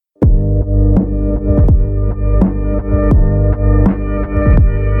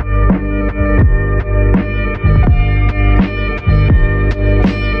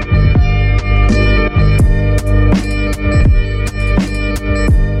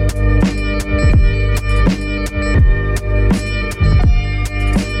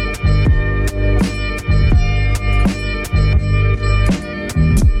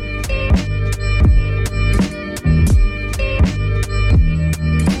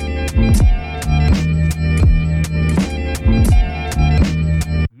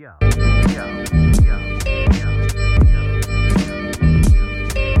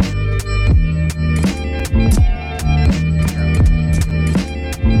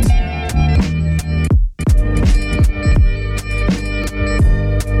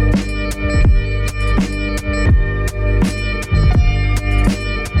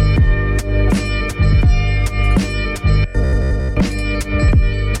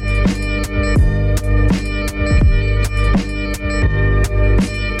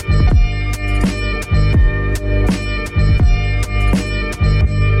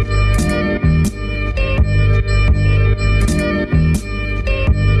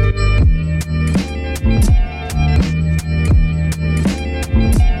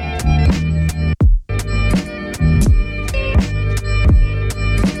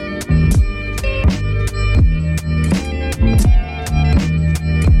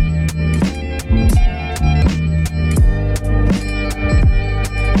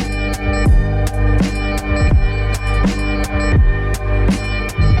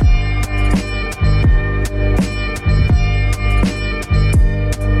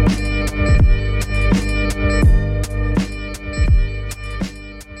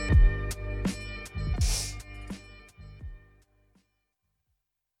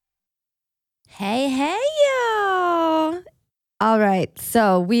All right,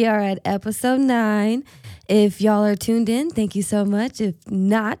 so we are at episode 9. If y'all are tuned in, thank you so much. If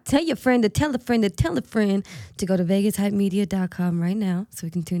not, tell your friend to tell a friend to tell a friend to go to vegashypemedia.com right now so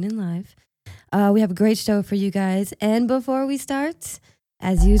we can tune in live. We have a great show for you guys. And before we start,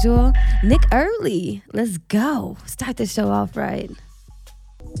 as usual, Nick Early. Let's go. Start the show off right.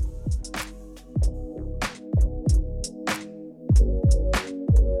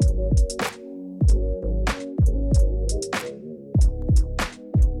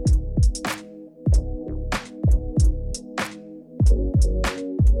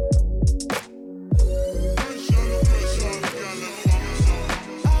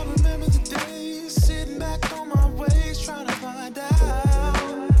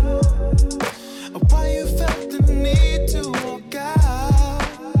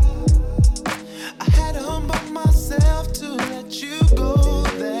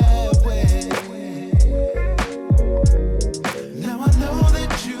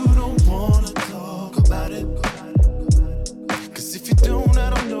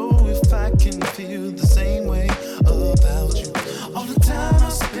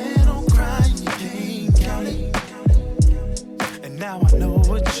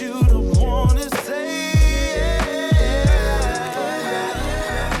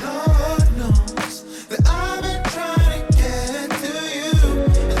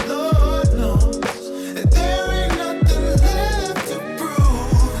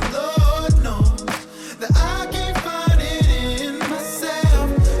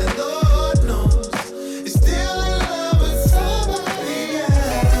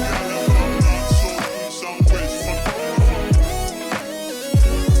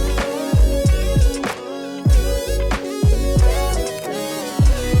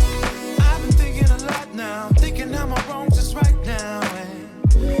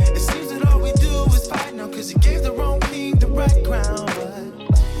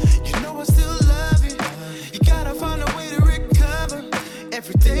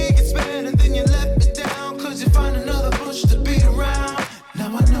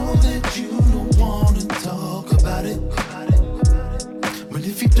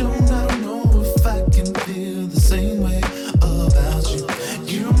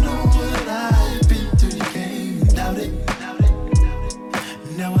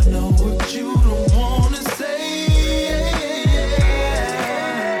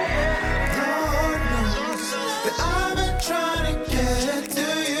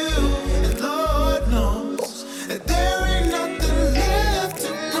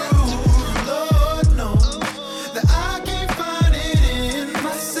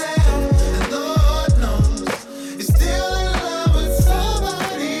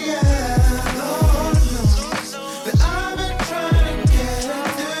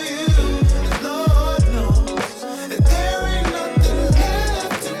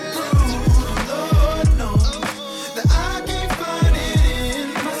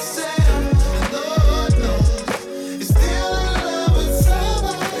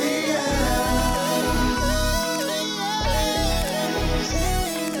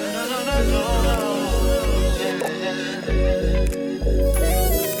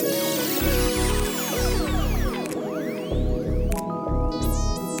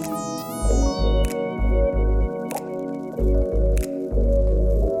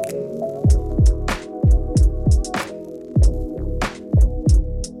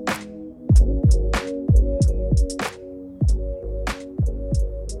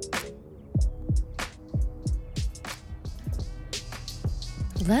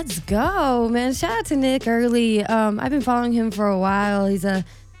 Let's go, man. Shout out to Nick Early. I've been following him for a while. He's an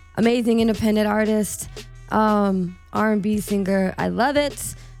amazing independent artist, R&B singer. I love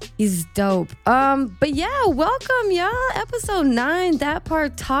it. He's dope. But yeah, welcome, y'all. Episode 9, That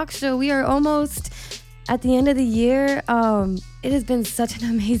Part Talk Show. We are almost at the end of the year. It has been such an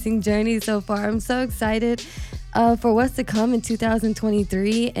amazing journey so far. I'm so excited for what's to come in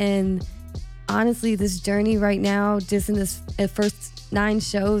 2023. And honestly, this journey right now, just in this first 9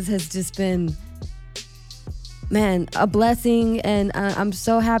 shows, has just been, man, a blessing. And I'm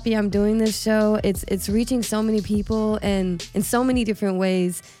so happy I'm doing this show. It's reaching so many people and in so many different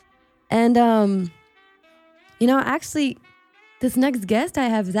ways. And actually, this next guest I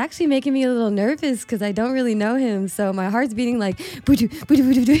have is actually making me a little nervous because I don't really know him. So my heart's beating like boo-doo, boo-doo,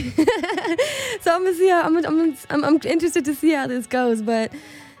 boo-doo, boo-doo. So I'm gonna see how I'm interested to see how this goes. But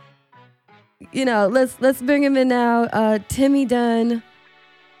let's bring him in now. Timmy Dunn,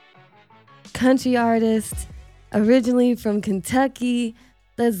 country artist, originally from Kentucky.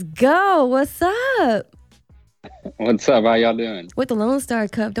 Let's go. What's up? What's up? How y'all doing? With the Lone Star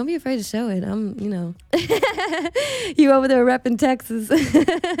Cup. Don't be afraid to show it. You over there repping Texas.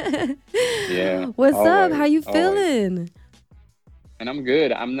 Yeah, What's up? How always, you always. feeling? And I'm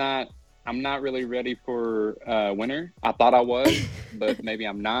good. I'm not really ready for winter. I thought I was, but maybe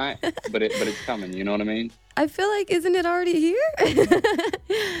I'm not. But it's coming. You know what I mean? I feel like, isn't it already here?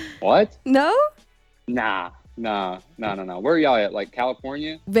 What? No? Nah, nah, no, no, no. Where are y'all at? Like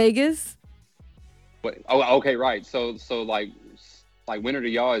California? Vegas? What? Oh, okay, right. So like winter to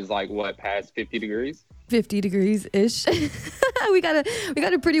y'all is like what, past 50 degrees? 50 degrees ish. we got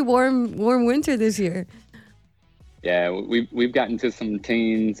a pretty warm winter this year. Yeah, we've gotten to some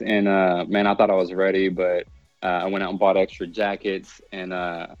teens, and man, I thought I was ready, but I went out and bought extra jackets, and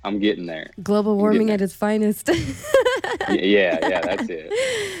I'm getting there. Global I'm getting warming at there. its finest. Yeah, yeah, that's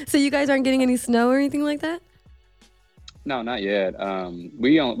it. So you guys aren't getting any snow or anything like that? No, not yet.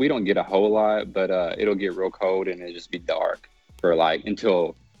 We don't get a whole lot, but it'll get real cold and it'll just be dark for like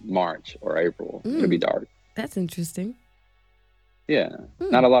until March or April. It'll be Mm, dark. that's interesting. Yeah, Hmm.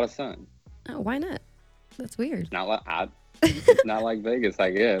 not a lot of sun. Oh, why not? That's weird. Not like it's not like Vegas,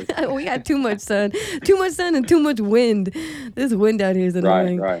 I guess. We got too much sun and too much wind. This wind out here is Right,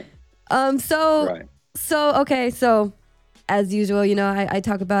 annoying. right, Um, so, right. so as usual, I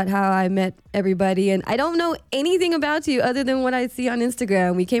talk about how I met everybody, and I don't know anything about you other than what I see on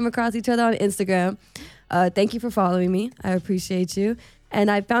Instagram. We came across each other on Instagram. Thank you for following me. I appreciate you,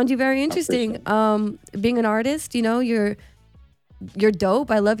 and I found you very I appreciate interesting. it. Being an artist, you're dope.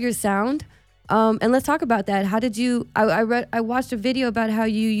 I love your sound. And let's talk about that. How did you? I watched a video about how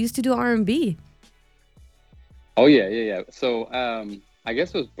you used to do R&B. Oh yeah, yeah, yeah. So I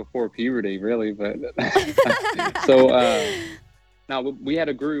guess it was before puberty, really, but so no, we had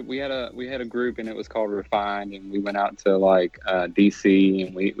a group. We had a group, and it was called Refined, and we went out to like DC,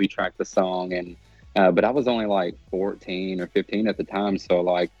 and we tracked the song, and but I was only like 14 or 15 at the time, so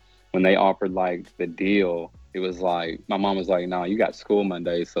like when they offered like the deal, it was like my mom was like, "No, you got school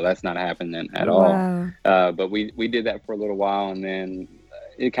Monday, so that's not happening at all." Wow. But we did that for a little while, and then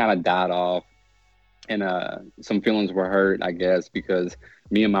it kind of died off, and some feelings were hurt, I guess, because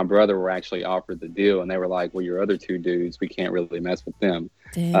me and my brother were actually offered the deal, and they were like, "Well, your other two dudes, we can't really mess with them,"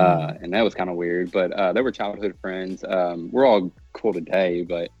 Dang. and that was kind of weird. But they were childhood friends. We're all cool today,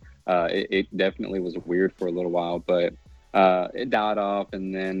 but it definitely was weird for a little while. But it died off,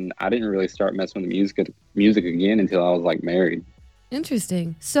 and then I didn't really start messing with the music again until I was like married.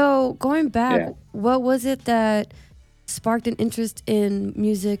 Interesting. So going back, Yeah, what was it that sparked an interest in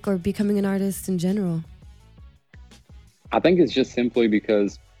music or becoming an artist in general? I think it's just simply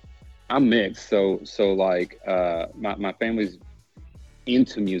because I'm mixed. So like my family's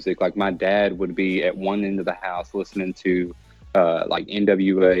into music. Like my dad would be at one end of the house listening to like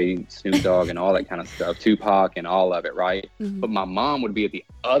NWA, Snoop Dogg, and all that kind of stuff, Tupac, and all of it, right? Hmm. But my mom would be at the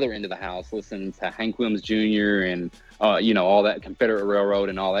other end of the house listening to Hank Williams Jr. and all that Confederate Railroad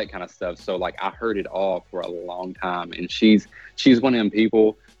and all that kind of stuff. So like I heard it all for a long time, and she's one of them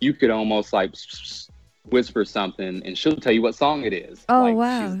people you could almost like whisper something and she'll tell you what song it is. Oh Like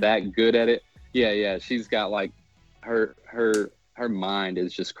she's wow. that good at it. Yeah, yeah. She's got like her mind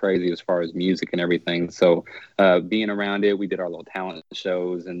is just crazy as far as music and everything. So being around it, we did our little talent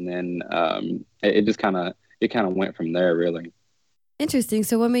shows, and then it just kind of went from there, really. Interesting.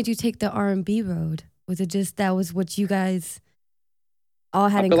 So what made you take the R&B road? Was it just that was what you guys all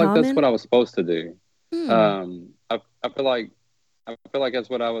had I in feel like that's common? what I was supposed to do. Hmm. I feel like that's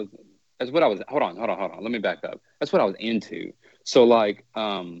what I was. Hold on. Let me back up. That's what I was into. So like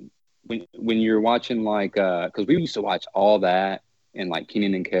when you're watching like because we used to watch all that and like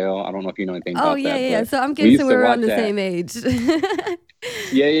Kenan and Kel. I don't know if you know anything Oh about yeah, that, yeah, yeah. but So I'm we guessing used we to were around watch the that. same age.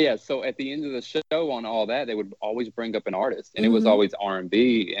 Yeah, yeah, yeah. So at the end of the show on all that, they would always bring up an artist, and it was Hmm. always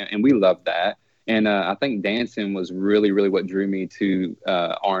R&B, and we loved that. And I think dancing was really, really what drew me to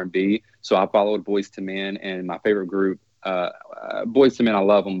R&B. So I followed Boys to Men, and my favorite group, Boys to Men, I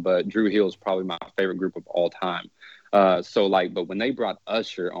love them, but Drew Hill is probably my favorite group of all time. So like, but when they brought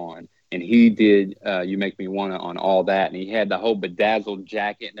Usher on, and he did "You Make Me Wanna" on all that, and he had the whole bedazzled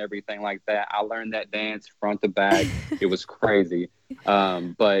jacket and everything like that. I learned that dance front to back. It was crazy.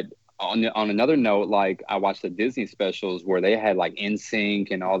 But on another note, like I watched the Disney specials where they had like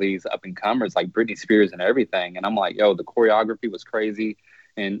NSYNC and all these up and comers like Britney Spears and everything, and I'm like, yo, the choreography was crazy.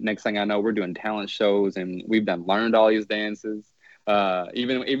 And next thing I know, we're doing talent shows, and we've done learned all these dances.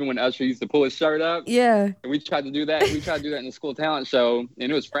 Even when Usher used to pull his shirt up, Yeah. we tried to do that. We tried to do that in the school talent show,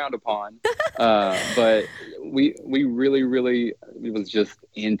 and it was frowned upon. But we really, really was just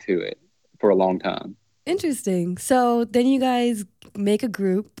into it for a long time. Interesting. So then you guys make a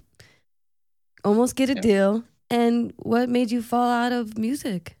group, almost get a Yeah. deal. and what made you fall out of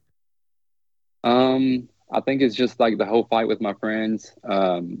music? I think it's just like the whole fight with my friends.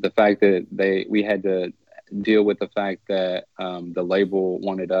 The fact that we had to deal with the fact that the label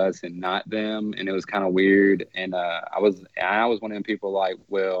wanted us and not them, and it was kind of weird. And I was one of them people like,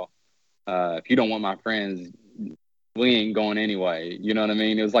 well, if you don't want my friends, we ain't going anyway. You know what I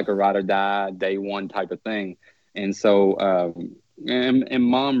mean? It was like a ride or die day one type of thing. And so, and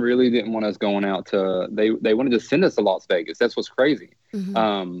mom really didn't want us going out to, they wanted to send us to Las Vegas. That's what's crazy.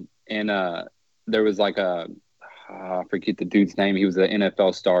 Hmm. And there was like I forget the dude's name. He was an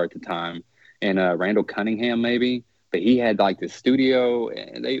NFL star at the time, and Randall Cunningham maybe. But he had like this studio,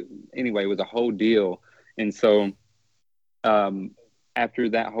 and anyway, it was a whole deal. And so, um, after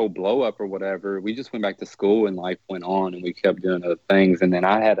that whole blow up or whatever, we just went back to school and life went on, and we kept doing other things. And then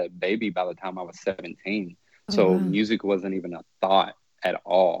I had a baby by the time I was 17, Oh so wow. music wasn't even a thought at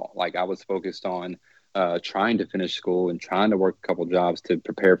all. Like I was focused on trying to finish school and trying to work a couple jobs to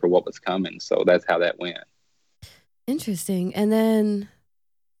prepare for what was coming. So that's how that went. Interesting. And then,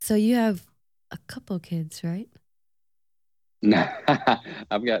 so you have a couple kids, right?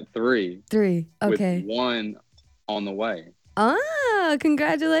 I've got three Three. with Okay. one on the way. Ah,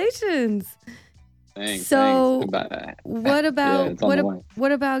 congratulations. Thanks. So what Yeah, about it's on the way.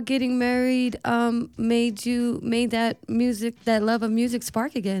 what about getting married made that love of music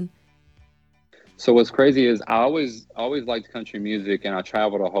spark again? So what's crazy is I always liked country music, and I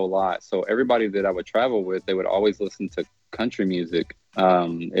traveled a whole lot. So everybody that I would travel with, they would always listen to country music.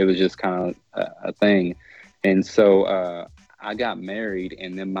 It was just kind of a thing. And so I got married,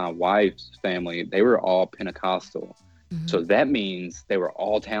 and then my wife's family, they were all Pentecostal. Hmm. So that means they were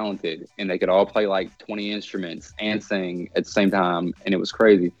all talented, and they could all play like 20 instruments and sing at the same time, and it was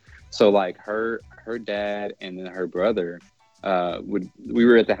crazy. So like her dad and then her brother would we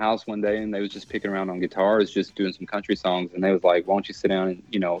were at the house one day, and they was just picking around on guitars, just doing some country songs, and they was like, "Why don't you sit down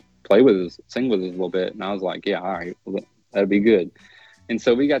and play with us, sing with us a little bit?" And I was like, "Yeah, all right, well, that'd be good." And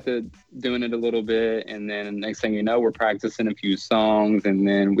so we got to doing it a little bit, and then next thing you know, we're practicing a few songs, and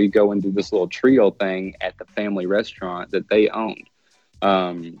then we go and do this little trio thing at the family restaurant that they owned.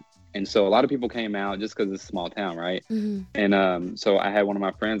 And so a lot of people came out just because it's a small town, right? Hmm. And so I had one of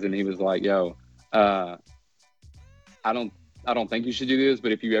my friends, and he was like, "Yo, uh, I don't I don't think you should do this,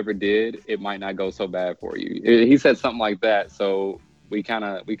 but if you ever did, it might not go so bad for you." He said something like that. So we kind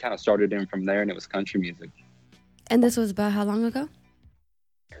of started in from there, and it was country music. And this was about how long ago?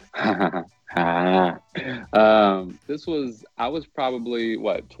 This was I was probably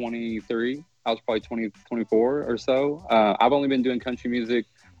what 23. I was probably 20 24 or so. I've only been doing country music,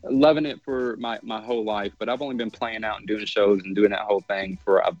 loving it for my whole life, but I've only been playing out and doing shows and doing that whole thing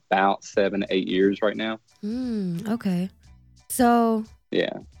for about 7 8 years right now. Okay. So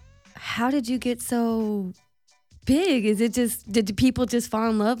Yeah. how did you get so big? Is it just did people just fall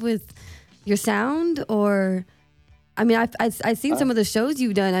in love with your sound, or I mean, I've seen Uh, some of the shows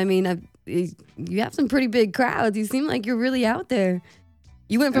you've done. I mean, you have some pretty big crowds. You seem like you're really out there.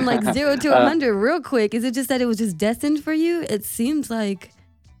 You went from like zero to a uh, hundred real quick. Is it just that it was just destined for you? It seems like.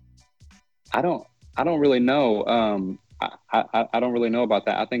 I don't I don't really know. I don't really know about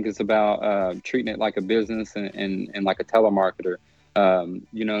that. I think it's about treating it like a business and like a telemarketer.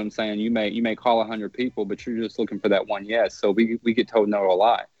 You know what I'm saying? You may call 100 people, but you're just looking for that one yes. So we get told no a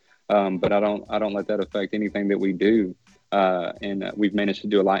lot, but I don't let that affect anything that we do. And we've managed to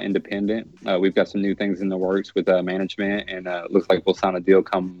do a lot independent. We've got some new things in the works with management, and looks like we'll sign a deal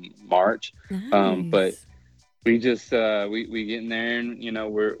come March. But Nice. we just we get in there, and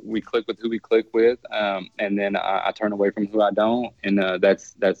we click with who we click with, and then I turn away from who I don't, and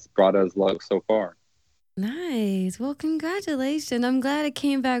that's brought us luck so far. Nice. Well, congratulations. I'm glad it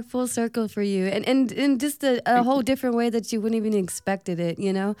came back full circle for you. And just a Thank whole you. different way that you wouldn't even expected it.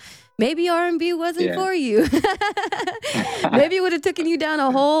 Maybe R&B wasn't Yeah. for you. Maybe it would have taken you down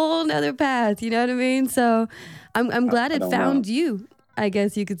a whole nother path, you know what I mean? So I'm glad I it don't know. found you, I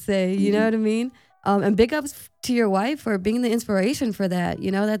guess you could say, you know Hmm. what I mean? And big ups to your wife for being the inspiration for that.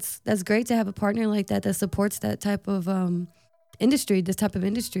 That's great to have a partner like that that supports that type of industry, this type of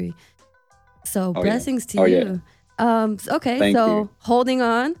industry. So Oh yeah. blessings to Oh yeah. you. Okay, Thank you. so holding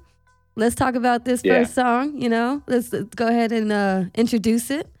on. Let's talk about this Yeah. first song. Let's go ahead and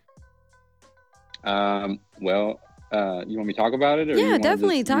introduce it. Well, you want me to talk about it, or Yeah, you want to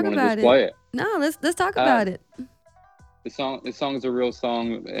definitely just you talk want to about just it. play it? No, let's talk Uh, about it. the song is a real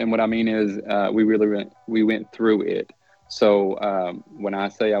song, and what I mean is, we went through it. So when I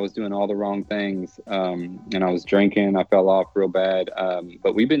say I was doing all the wrong things, and I was drinking, I fell off real bad.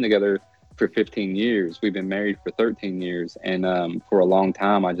 But we've been together for 15 years. We've been married for 13 years, and for a long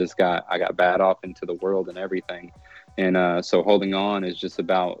time, I got bad off into the world and everything, and so holding on is just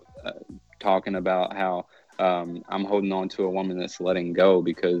about talking about how I'm holding on to a woman that's letting go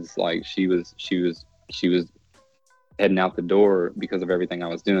because like she was heading out the door because of everything I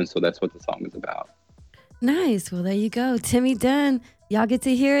was doing. So that's what the song is about. Nice. Well, there you go. Timmy Dunn. Y'all get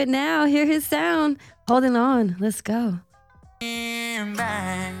to hear it now. Hear his sound. Holding on. Let's go. And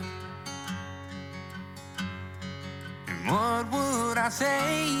what would I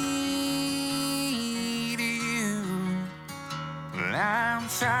say to you? Well, I'm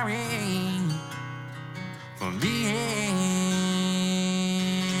sorry for being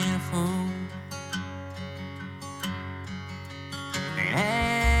a fool.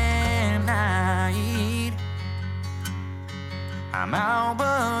 And I'm out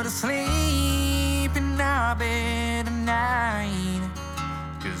but asleep in our bed tonight,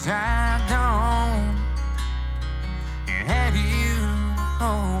 'cause I don't have you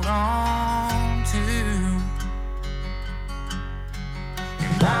hold on to.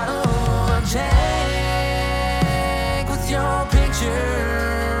 And bottle of Jack with your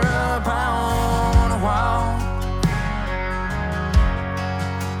picture up on the wall.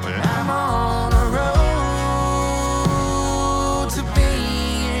 Well, I'm on a road to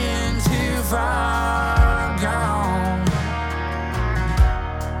being too far gone,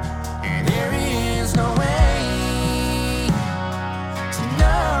 and there is no way to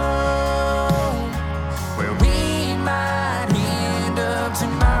know where we might end up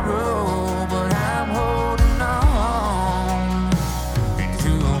tomorrow. But I'm holding on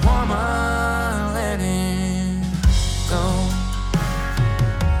into a woman letting go.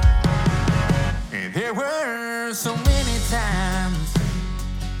 And there were so many times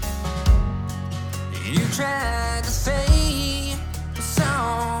you tried to say what's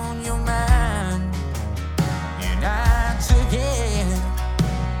on your mind, and I took it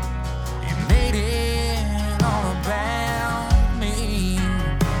and made it all about me.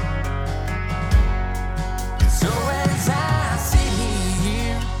 And so as I sit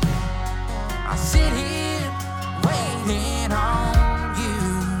here waiting on you.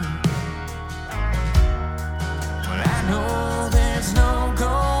 Well, I know there's no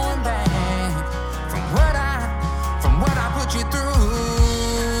going back from what I put you through.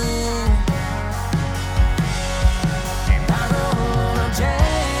 And I don't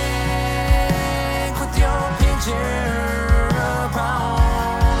Jack with your picture up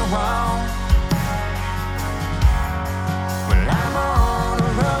on the wall. Well, I'm on a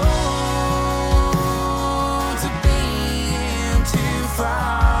road to being too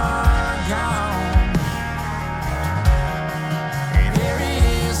far gone, and there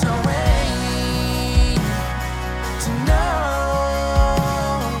is no way to know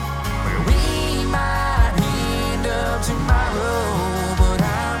where we might end up tomorrow. But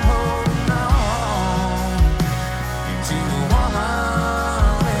I'm holding on into a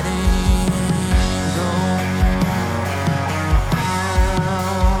woman letting go.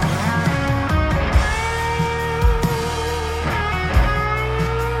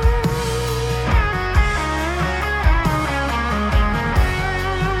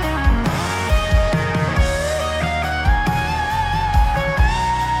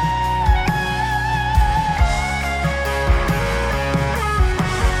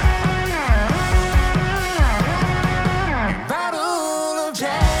 Bottle of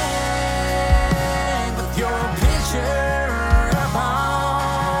Jack with your picture up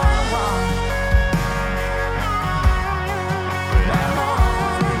on the wall. Well, I'm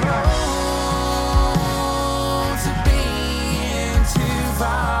on a road to being too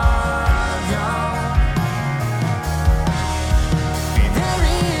far gone, and there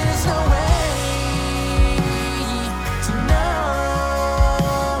is no way to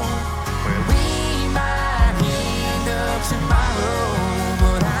know where we might end up tomorrow.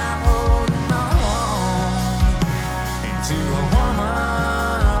 But I'm holding on into a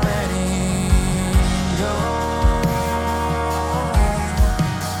woman letting go.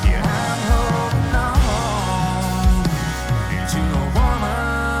 Yeah, I'm holding on into a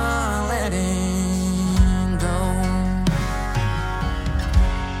woman letting go.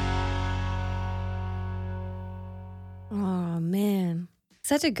 Oh, man.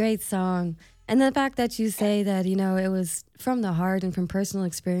 Such a great song. And the fact that you say that, you know, it was from the heart and from personal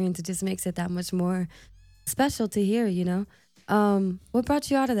experience, it just makes it that much more special to hear, you know? What brought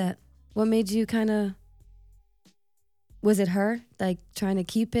you out of that? What made you kind of, was it her, like trying to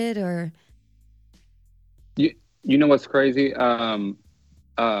keep it, or? You know what's crazy?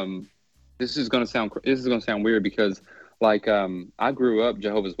 This is gonna sound weird because like I grew up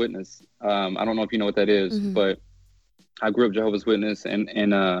Jehovah's Witness. I don't know if you know what that is, Mm-hmm. but I grew up Jehovah's Witness, and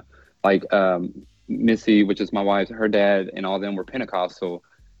like Missy, which is my wife, her dad, and all of them were Pentecostal,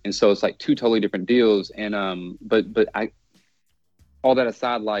 and so it's like two totally different deals. And but I, all that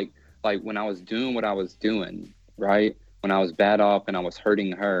aside, like when I was doing what I was doing, right, when I was bad off and I was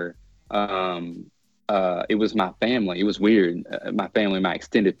hurting her, um, it was my family. It was weird. My family, my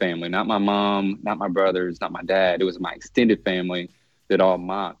extended family, not my mom, not my brothers, not my dad. It was my extended family that all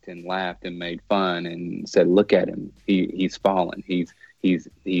mocked and laughed and made fun and said, "Look at him. He's fallen. He's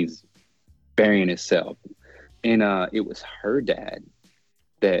burying himself." And it was her dad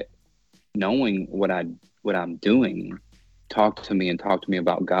that, knowing what I'm doing, talk to me and talk to me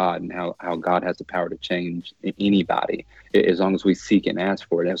about God and how God has the power to change anybody as long as we seek and ask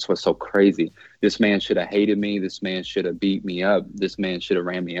for it. That's what's so crazy. This man should have hated me. This man should have beat me up. This man should have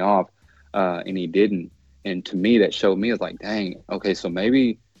ran me off, and he didn't. And to me, that showed me, it's like, dang, okay, so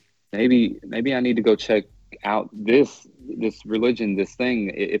maybe I need to go check out this religion, this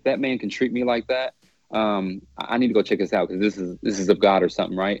thing. If that man can treat me like that, I need to go check this out, because this is of God or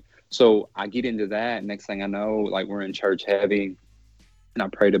something, right? So I get into that. Next thing I know, like, we're in church heavy, and I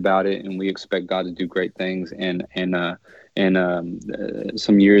prayed about it, and we expect God to do great things. And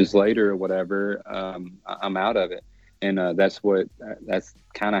some years later or whatever, I'm out of it, and that's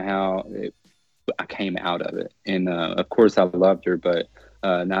kind of how I came out of it. And of course, I loved her, but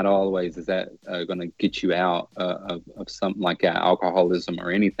not always is that going to get you out of something like that, alcoholism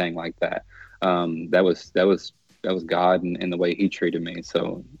or anything like that. That was God and the way He treated me.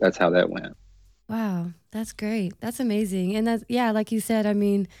 So that's how that went. Wow, that's great. That's amazing. And that's, yeah, like you said, I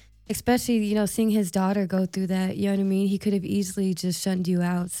mean, especially, seeing his daughter go through that, you know what I mean? He could have easily just shunned you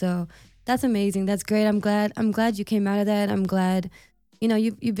out. So that's amazing. That's great. I'm glad you came out of that. I'm glad,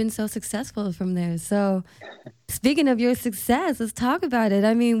 you've been so successful from there. So speaking of your success, let's talk about it.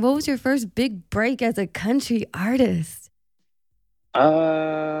 I mean, what was your first big break as a country artist?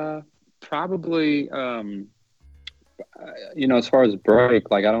 Probably, as far as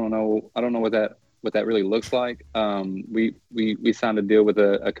break, like, I don't know what that really looks like. We signed a deal with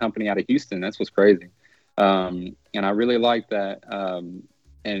a company out of Houston. That's what's crazy. And I really like that.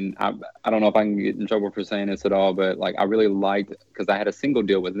 And I don't know if I can get in trouble for saying this at all, but like, I really liked, because I had a single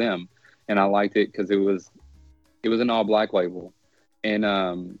deal with them, and I liked it because it was an all black label.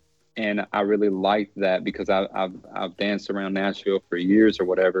 And I really liked that, because I've danced around Nashville for years or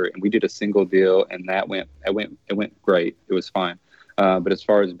whatever, and we did a single deal, and it went great. It was fine. But as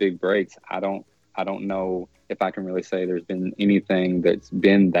far as big breaks, I don't know if I can really say there's been anything that's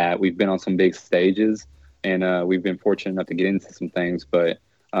been that. We've been on some big stages, and we've been fortunate enough to get into some things. But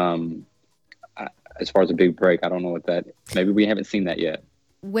as far as a big break, I don't know what that. Maybe we haven't seen that yet.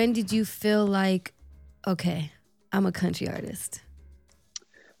 When did you feel like, okay, I'm a country artist?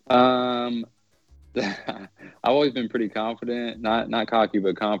 Um, I've always been pretty confident, not cocky,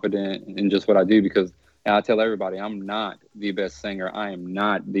 but confident in just what I do, because I tell everybody I'm not the best singer. I am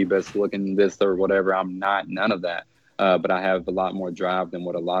not the best looking this or whatever. I'm not none of that. But I have a lot more drive than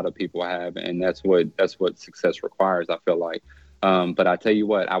what a lot of people have, and that's what success requires, I feel like. But I tell you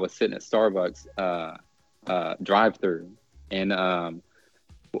what, I was sitting at Starbucks drive-through, and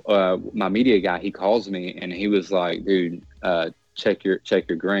my media guy, he calls me, and he was like, "Dude, check your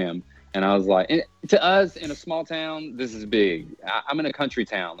gram." And I was like, to us in a small town, this is big. I'm in a country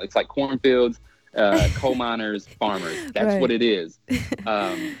town. It's like cornfields, coal miners, farmers. That's Right. what it is.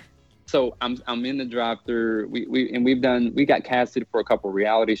 So I'm in the drive-through. We got casted for a couple of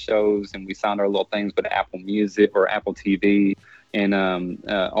reality shows, and we signed our little things with Apple Music or Apple TV, and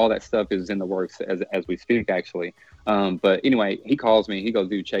all that stuff is in the works as we speak, actually. But anyway, he calls me. He goes,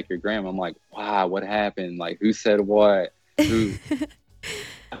 "Dude, check your gram." I'm like, "Wow, what happened? Like, who said what? Who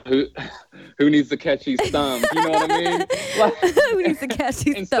who needs to catch these thumbs?" You know what I mean? Like, Who needs to catch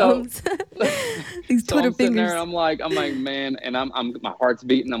these and so- thumbs? These so Twitter I'm sitting fingers. there, and I'm like, man, and I'm my heart's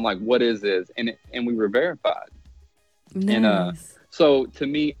beating. I'm like, what is this? And we were verified. And Nice. so to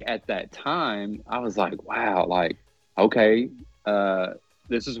me at that time, I was like, wow, like, okay,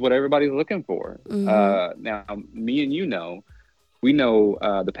 this is what everybody's looking for. Now, me and we know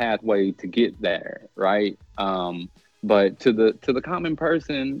the pathway to get there, right? But to the common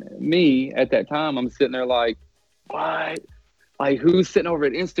person, me at that time, I'm sitting there like, what? Like, who's sitting over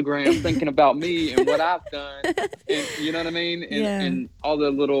at Instagram thinking about me and what I've done? And, you know what I mean? And all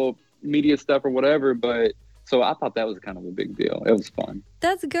the little media stuff or whatever. But so I thought that was kind of a big deal. It was fun.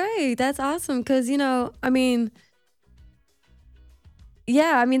 That's great. That's awesome. Because, I mean,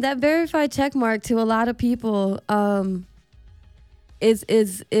 yeah, I mean, that verified check mark to a lot of people,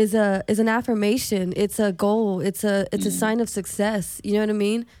 is an affirmation. It's a goal. It's a sign of success. You know what I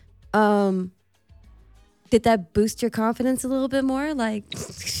mean? Did that boost your confidence a little bit more? Like,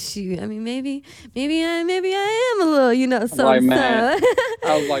 shoot, I mean, maybe I am a little, Like, man,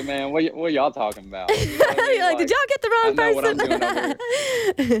 I was like, man, what y'all talking about? You know what I mean? You're like, did y'all get the wrong I know what I'm person? doing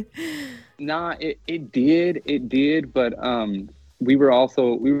over here. Nah, it did, but we were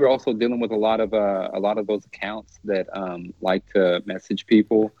also dealing with a lot of those accounts that like to message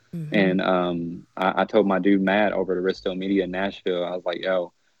people, and I told my dude Matt over at Aristo Media in Nashville, I was like,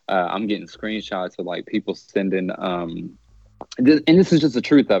 yo, I'm getting screenshots of like people sending and this is just the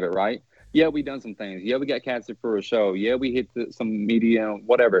truth of it, right? Yeah, we done some things. Yeah, we got casted for a show. Yeah, we hit some media,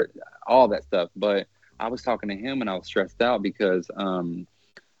 whatever, all that stuff. But I was talking to him and I was stressed out because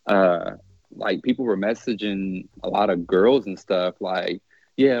like people were messaging a lot of girls and stuff like,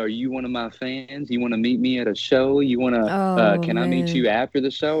 yeah, are you one of my fans? You want to meet me at a show? You want to, Oh can I meet man. you after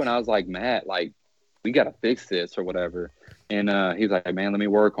the show? And I was like, Matt, like, we got to fix this or whatever. And he's like, man, let me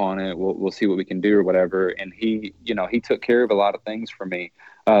work on it. We'll see what we can do or whatever. And he took care of a lot of things for me.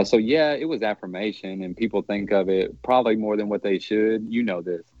 So yeah, it was affirmation, and people think of it probably more than what they should. You know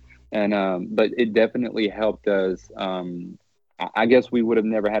this, and but it definitely helped us. I guess we would have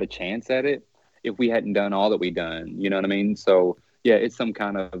never had a chance at it if we hadn't done all that we done. You know what I mean? So yeah, it's some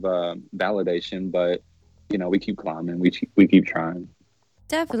kind of validation, but we keep climbing. We keep trying.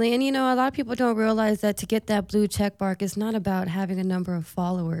 Definitely. And a lot of people don't realize that to get that blue check mark is not about having a number of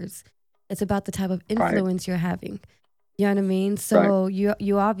followers. It's about the type of Right. influence you're having. You know what I mean? Right. So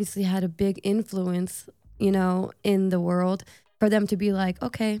you obviously had a big influence, in the world for them to be like,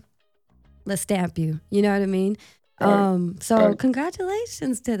 okay, let's stamp you. You know what I mean? Right. So Right.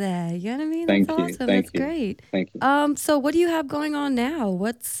 congratulations to that. You know what I mean? Thank That's you. awesome. Thank That's you. great. Thank you. So what do you have going on now?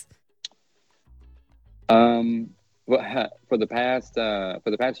 What's Well, for the past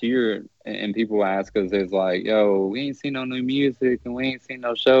year, and people ask us, is like, yo, we ain't seen no new music and we ain't seen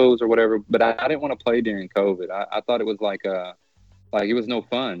no shows or whatever. But I didn't want to play during COVID. I thought it was like it was no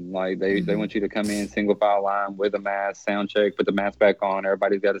fun. Like they Mhm. want you to come in single file line with a mask, sound check, put the mask back on.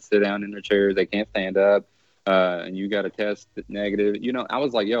 Everybody's got to sit down in their chairs. They can't stand up, and you got to test negative. I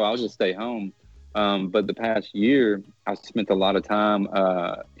was like, yo, I'll just stay home. But the past year, I spent a lot of time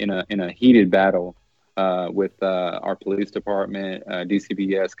in a heated battle with our police department,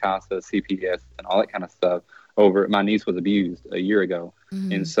 DCBS, CASA, CPS, and all that kind of stuff. Over my niece was abused a year ago,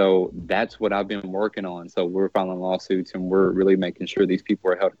 and Mhm. so that's what I've been working on. So we're filing lawsuits, and we're really making sure these people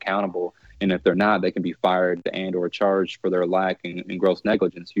are held accountable. And if they're not, they can be fired and or charged for their lack and gross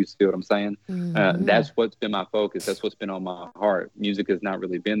negligence. You see what I'm saying? Mhm. That's what's been my focus. That's what's been on my heart. Music has not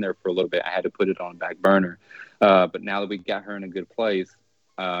really been there for a little bit. I had to put it on the back burner. But now that we got her in a good place,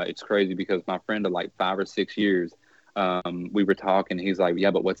 it's crazy because my friend of like 5 or 6 years, we were talking. He's like, yeah,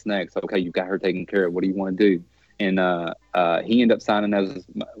 but what's next? Okay, you got her taken care of. What do you want to do? And he ended up signing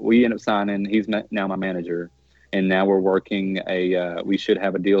we ended up signing. He's now my manager. And now we're working we should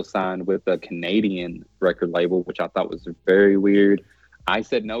have a deal signed with a Canadian record label, which I thought was very weird. I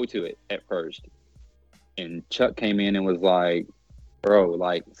said no to it at first. And Chuck came in and was like, bro,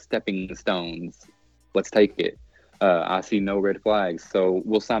 like stepping stones. Let's take it. I see no red flags. So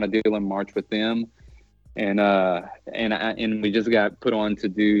we'll sign a deal in March with them. And we just got put on to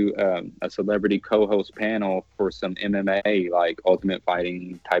do a celebrity co-host panel for some MMA, like Ultimate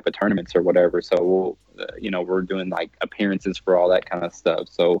Fighting type of tournaments or whatever. So we're doing like appearances for all that kind of stuff.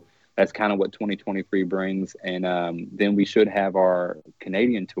 So that's kind of what 2023 brings. And then we should have our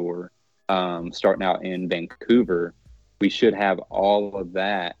Canadian tour starting out in Vancouver. We should have all of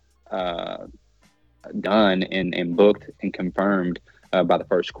that done and booked and confirmed by the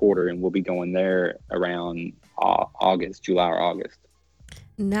first quarter, and we'll be going there around July or August.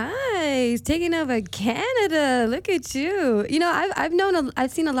 Nice, taking over Canada. Look at you.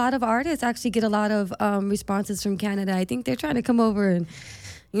 I've seen a lot of artists actually get a lot of responses from Canada. I think they're trying to come over and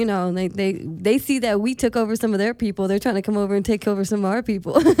they see that we took over some of their people. They're trying to come over and take over some of our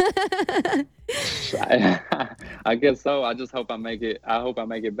people. I guess so. I just hope I make it. I hope I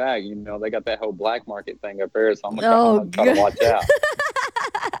make it back. They got that whole black market thing up there, so I'm Oh, gonna try to good. watch out.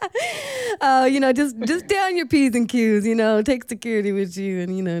 Oh, just stay on your P's and Q's. Take security with you,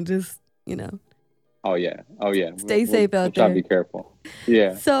 and just Oh yeah, oh yeah. stay We'll safe out try to there. be careful.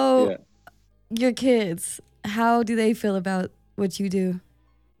 Yeah, So yeah. your kids, how do they feel about what you do?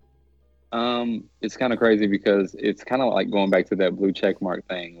 It's kind of crazy because it's kind of like going back to that blue check mark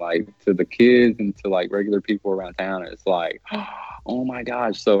thing. Like to the kids and to like regular people around town, it's like, oh my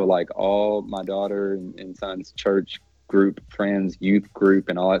gosh. So like all my daughter and son's church group, friends, youth group,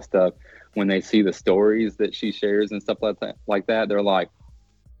 and all that stuff, when they see the stories that she shares and stuff like that, they're like,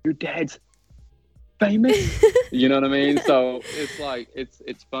 "Your dad's famous," you know what I mean? So it's like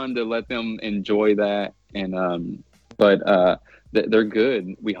it's fun to let them enjoy that, and but they're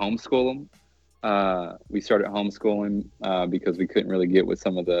good. We homeschool them. We started homeschooling because we couldn't really get with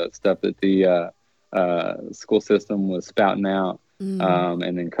some of the stuff that the school system was spouting out.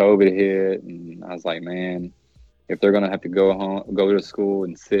 And then COVID hit, and I was like, man, if they're gonna have to go to school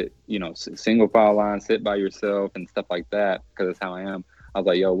and sit, single file line, sit by yourself and stuff like that, because that's how I am. I was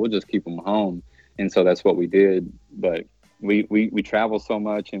like, yo, we'll just keep them home, and so that's what we did. But we travel so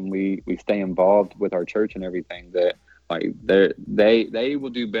much, and we stay involved with our church and everything, that like they will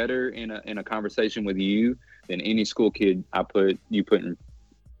do better in a conversation with you than any school kid put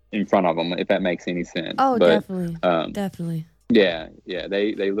in front of them, if that makes any sense. Oh, but, definitely. Yeah.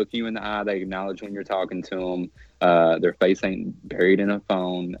 They look you in the eye. They acknowledge when you're talking to them. Their face ain't buried in a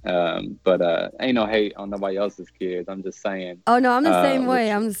phone. But ain't no hate on nobody else's kids. I'm just saying. Oh no, I'm the same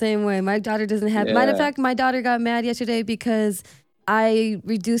way. I'm the same way. My daughter doesn't have. Yeah. Matter of fact, my daughter got mad yesterday because I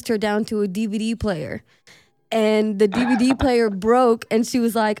reduced her down to a DVD player. And the DVD player broke, and she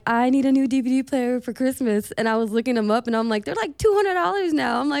was like, I need a new DVD player for Christmas. And I was looking them up, and I'm like, they're like $200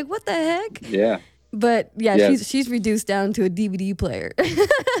 now. I'm like, what the heck? Yeah. But yeah. she's reduced down to a DVD player.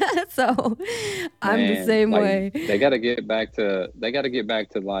 So I'm the same way. They got to get back to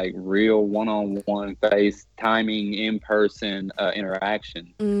like real one-on-one face timing, in-person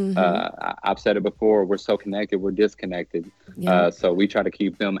interaction. I've said it before, we're so connected, we're disconnected. Yeah. So we try to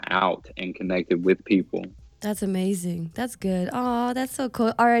keep them out and connected with people. That's amazing. That's good. Oh, that's so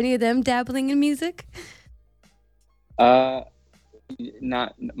cool. Are any of them dabbling in music?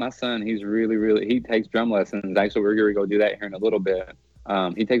 Not my son. He's really, he takes drum lessons. Actually, we're going to go do that here in a little bit.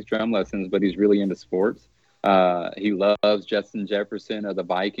 He takes drum lessons, but he's really into sports. He loves Justin Jefferson of the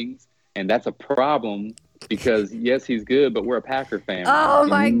Vikings, and that's a problem because yes, he's good, but we're a Packer family. Oh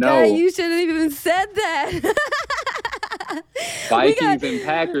my God, you shouldn't have even said that. Vikings and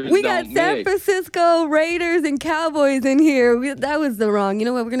Packers. We got San Francisco Raiders and Cowboys in here. That was the wrong. You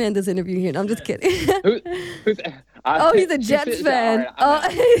know what? We're gonna end this interview here. No, I'm just kidding. He's a Jets fan. That's all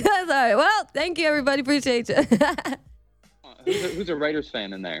right. Well, thank you, everybody. Appreciate you. Who's a Raiders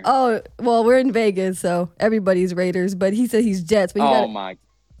fan in there? Oh, well, we're in Vegas, so everybody's Raiders. But he said he's Jets. But my!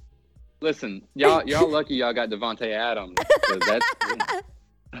 Listen, y'all lucky y'all got Devontae Adams.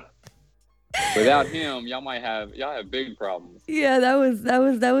 Without him, y'all have big problems. Yeah, that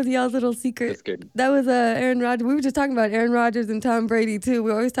was y'all's little secret. Just kidding. That was Aaron Rodgers. We were just talking about Aaron Rodgers and Tom Brady too.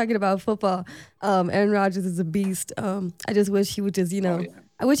 We're always talking about football. Aaron Rodgers is a beast. I just wish he would just,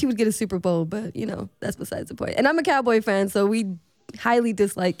 I wish he would get a Super Bowl, but that's besides the point. And I'm a Cowboy fan, so we highly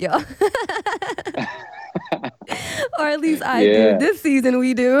dislike y'all. Or at least I do. This season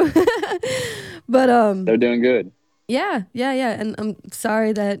we do. But they're doing good. Yeah. And I'm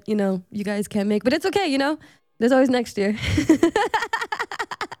sorry that, you guys can't make, but it's okay, There's always next year.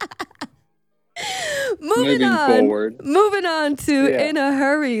 Moving on to In a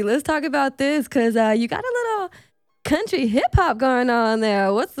Hurry. Let's talk about this because you got a little country hip hop going on there.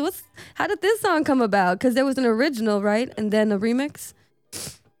 How did this song come about? Because there was an original, right? And then a remix?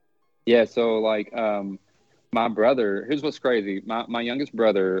 Yeah, so my brother, here's what's crazy. My youngest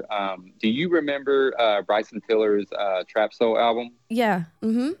brother, do you remember Bryson Tiller's Trap Soul album? Yeah.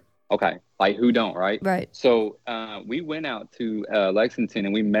 Mm-hmm. Okay. Who don't, right? Right. So we went out to Lexington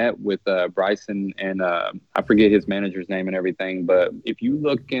and we met with Bryson and I forget his manager's name and everything, but if you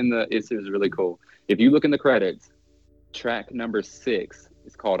look it was really cool. If you look in the credits, track number 6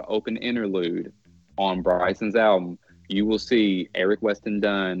 is called Open Interlude on Bryson's album. You will see Eric Weston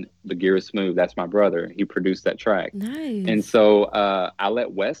Dunn, The Gear is Smooth. That's my brother. He produced that track. Nice. And so I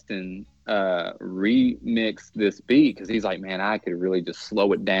let Weston remix this beat because he's like, man, I could really just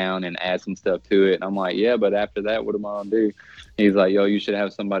slow it down and add some stuff to it. And I'm like, yeah, but after that, what am I going to do? He's like, yo, you should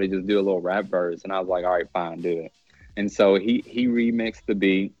have somebody just do a little rap verse. And I was like, all right, fine, do it. And so he remixed the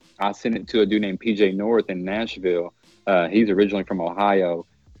beat. I sent it to a dude named PJ North in Nashville. He's originally from Ohio.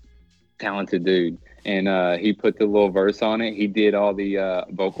 Talented dude. And he put the little verse on it. He did all the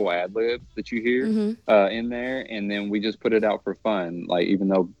vocal ad-libs that you hear in there. And then we just put it out for fun, even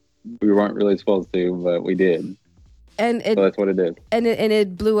though we weren't really supposed to, but we did. So that's what it is. And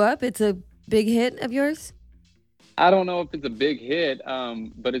it blew up? It's a big hit of yours? I don't know if it's a big hit,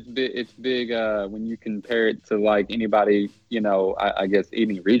 but it's big when you compare it to anybody, I guess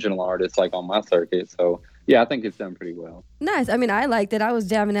any regional artist on my circuit. So yeah, I think it's done pretty well. Nice. I mean, I liked it. I was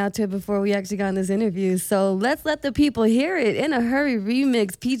jamming out to it before we actually got in this interview. So let's let the people hear it. In a Hurry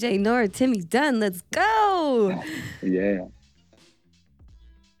remix, PJ North, Timmy Dunn. Let's go. Yeah.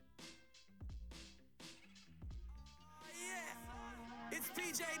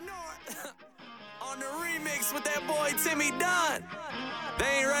 boy Timmy Dunn. They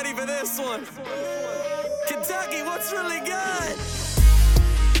ain't ready for this one. Kentucky, what's really good?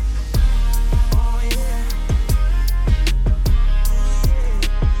 Oh yeah.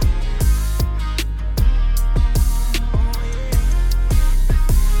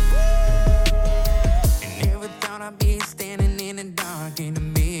 And never thought I'd be standing in the dark in the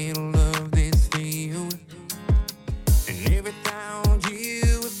middle of this field. And never thought you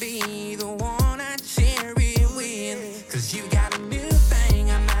would be the one I'd share it with. 'Cause you got a new thing,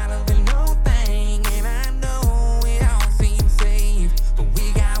 I'm out of an old thing. And I know it all seems safe, but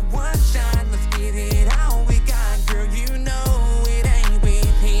we got one shot, let's give it all we got. Girl, you know it ain't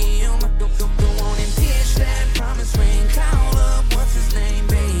with him. Go on and pitch that promise ring. Call up, what's his name,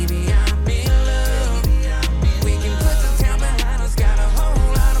 baby? I'm in love. We can put the town behind us, got a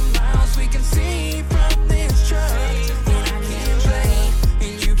whole lot of miles we can see from this truck. And I can play,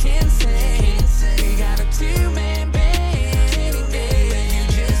 and you can sing. We got a two-man band any day. You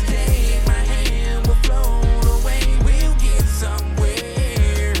just take my hand, we'll float away, we'll get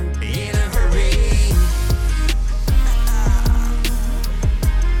somewhere in a hurry.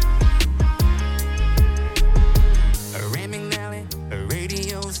 A Ramming Valley, a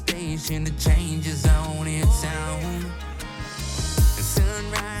radio station that changes on its own. The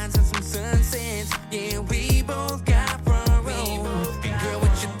sunrise and some sunsets, yeah, we both got front row. And girl,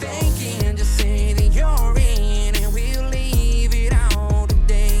 what you thinking? Just say that you're in, and we'll leave it all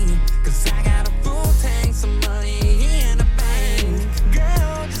today. 'Cause I got a full tank, some money in the bank.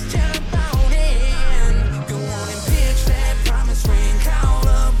 Girl, just jump on in. Go on and pitch that promise ring. Call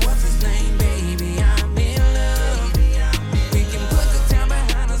up, what's his name, baby? I'm in love. We can put the town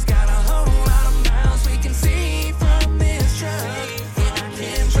behind us, got a whole lot of miles we can see from this truck. And I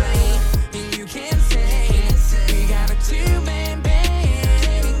can play, and you can sing. We got a two-man band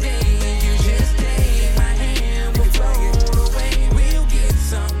any day. You just take my hand, we'll float away, we'll get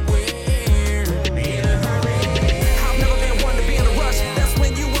somewhere in a hurry. I've never been one to be in a rush. That's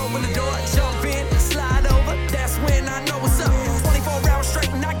when you open the door, jump in, slide over. That's when I know what's up. 24 hours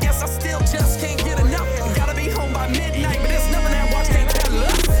straight, and I guess I still just can't get enough. Gotta be home by midnight, but there's nothing that watch can't tell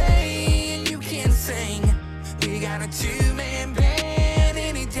us. And you can sing. We got a two-man band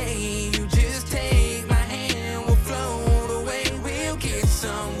any day. You just take my hand, we'll float away, we'll get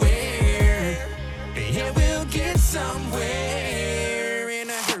somewhere. Yeah, we'll get somewhere in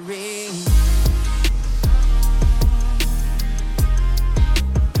a hurry.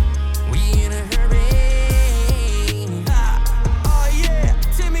 We in a hurry. Oh yeah,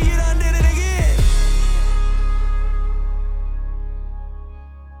 Timmy, you done did it again.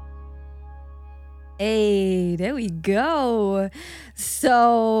 Hey, there we go.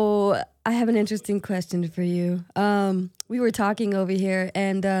 So I have an interesting question for you. We were talking over here,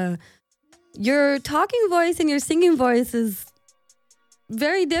 and your talking voice and your singing voice is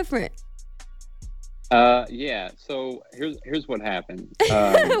very different. Yeah. So here's what happened.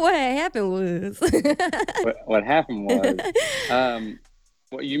 What happened was, What happened was,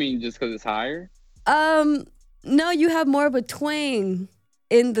 what you mean? Just because it's higher? no, you have more of a twang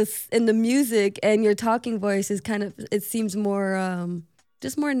in the music, and your talking voice is kind of, it seems more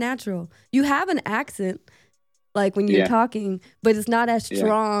just more natural. You have an accent like when you're Yeah. talking, but it's not as Yeah.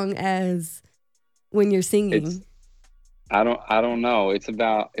 strong as when you're singing. It's I don't know. It's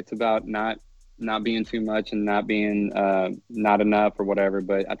about not being too much and not being not enough or whatever.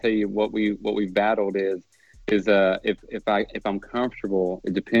 But I tell you what we've battled is if I'm comfortable,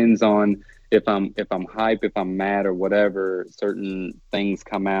 it depends on if I'm hype, if I'm mad or whatever, certain things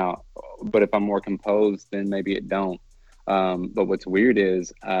come out. But if I'm more composed, then maybe it don't. But what's weird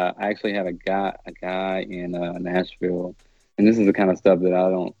is I actually had a guy in Nashville, and this is the kind of stuff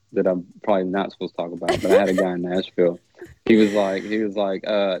that I'm probably not supposed to talk about. But I had a guy in Nashville. He was like,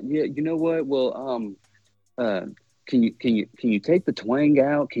 yeah, you know what? Well, can you take the twang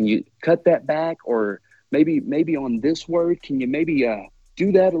out? Can you cut that back? Or maybe on this word, can you maybe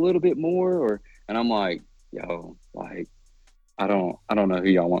do that a little bit more? Or, and I'm like, yo, like, I don't know who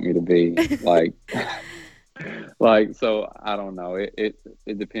y'all want me to be. Like, so I don't know. It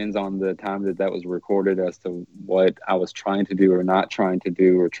depends on the time that was recorded as to what I was trying to do or not trying to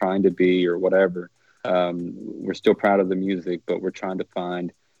do or trying to be or whatever. We're still proud of the music, but we're trying to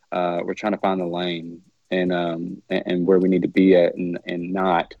find the lane and where we need to be at, and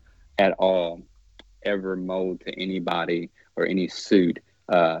not at all ever mold to anybody or any suit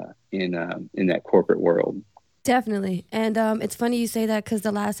in that corporate world. Definitely. And it's funny you say that, because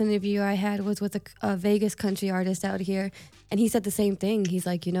the last interview I had was with a Vegas country artist out here, and he said the same thing. He's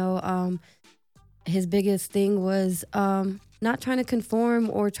like, his biggest thing was not trying to conform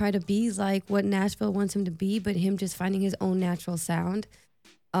or try to be like what Nashville wants him to be, but him just finding his own natural sound,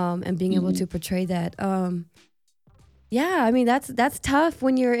 and being able to portray that. Yeah, I mean that's tough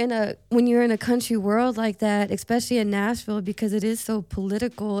when you're in a country world like that, especially in Nashville, because it is so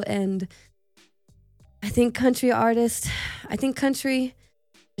political. And I think country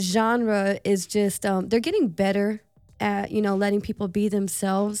genre is just they're getting better at letting people be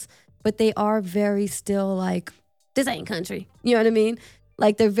themselves, but they are very still like, this ain't country. You know what I mean?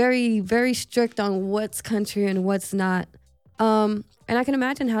 Like they're very, very strict on what's country and what's not. And I can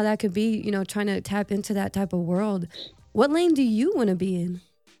imagine how that could be, trying to tap into that type of world. What lane do you want to be in?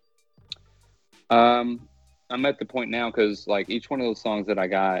 I'm at the point now because like each one of those songs that I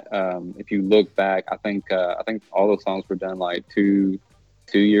got, if you look back, I think all those songs were done like 2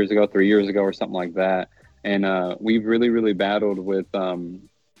 years ago, 3 years ago, or something like that. And we've really, really battled with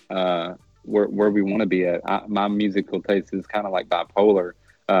where we want to be at. My musical taste is kind of like bipolar.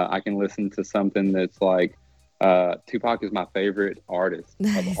 I can listen to something that's like Tupac is my favorite artist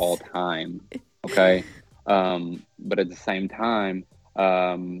of all time. Okay. But at the same time,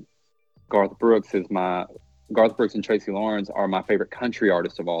 Garth Brooks and Tracy Lawrence are my favorite country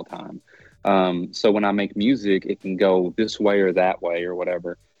artists of all time. So when I make music, it can go this way or that way or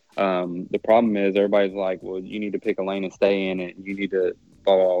whatever. The problem is everybody's like, well, you need to pick a lane and stay in it. You need to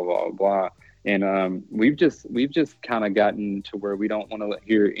blah, blah, blah, blah. And we've just kind of gotten to where we don't want to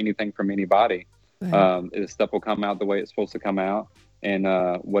hear anything from anybody. Right. This stuff will come out the way it's supposed to come out. And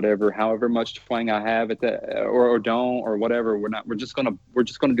however much twang I have at that or don't or whatever, we're just gonna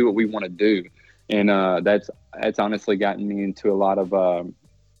do what we want to do. And that's honestly gotten me into a lot of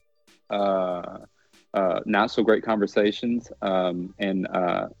not so great conversations and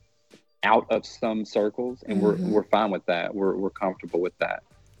out of some circles, and we're fine with that. We're comfortable with that.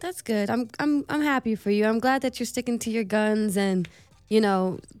 That's good. I'm happy for you. I'm glad that you're sticking to your guns and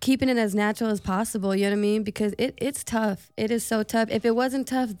keeping it as natural as possible. You know what I mean? Because it's tough. It is so tough. If it wasn't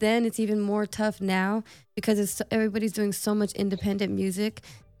tough then, it's even more tough now because everybody's doing so much independent music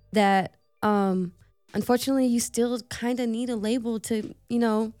that unfortunately you still kind of need a label to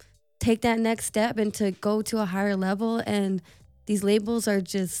take that next step and to go to a higher level. And these labels are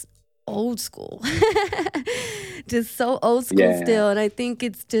just old school. Just so old school still. And I think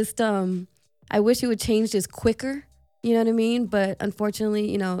it's just I wish it would change just quicker. You know what I mean? But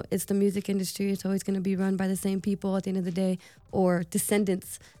unfortunately, it's the music industry. It's always going to be run by the same people at the end of the day, or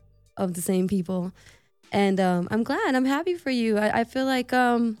descendants of the same people. And I'm glad. I'm happy for you. I feel like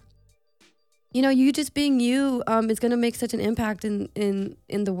you just being you is going to make such an impact in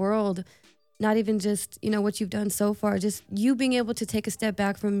the world. Not even just, what you've done so far, just you being able to take a step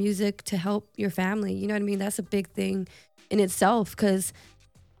back from music to help your family. You know what I mean? That's a big thing in itself, because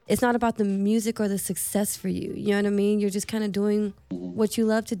it's not about the music or the success for you. You know what I mean? You're just kind of doing what you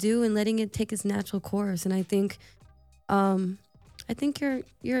love to do and letting it take its natural course. And I think you're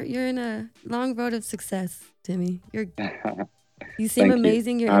in a long road of success, Timmy. You seem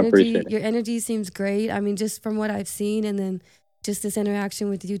amazing. Your energy seems great. I mean, just from what I've seen, and then just this interaction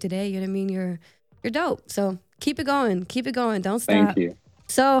with you today, you know what I mean? You're dope. So keep it going. Don't stop. Thank you.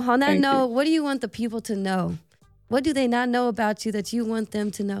 So on that note, what do you want the people to know? What do they not know about you that you want them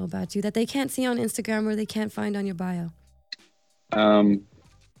to know about you that they can't see on Instagram or they can't find on your bio? Man,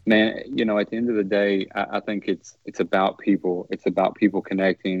 at the end of the day, I think it's about people. It's about people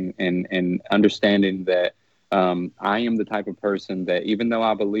connecting and understanding that I am the type of person that even though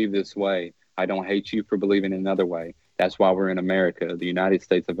I believe this way, I don't hate you for believing another way. That's why we're in America, the United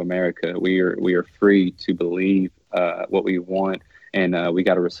States of America. We are free to believe what we want, and we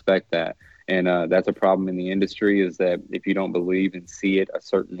got to respect that. And that's a problem in the industry, is that if you don't believe and see it a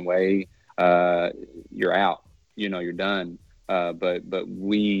certain way, you're out. You're done. But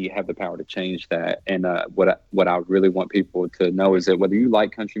we have the power to change that. And what I really want people to know is that whether you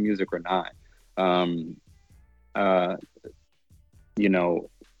like country music or not,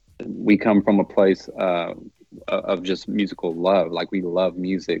 we come from a place of just musical love. Like, we love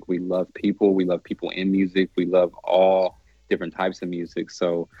music. We love people. We love people in music. We love all different types of music.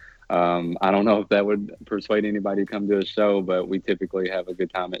 So I don't know if that would persuade anybody to come to a show, but we typically have a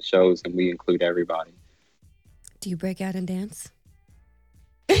good time at shows, and we include everybody. Do you break out and dance?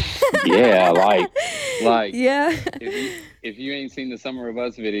 Yeah, like yeah. If you ain't seen the Summer of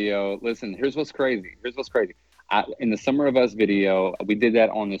Us video, listen, here's what's crazy. In the Summer of Us video, we did that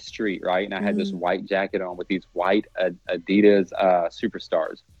on the street, right? And I had this white jacket on with these white Adidas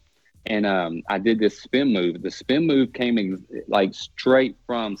Superstars. and I did this spin move. The spin move came like straight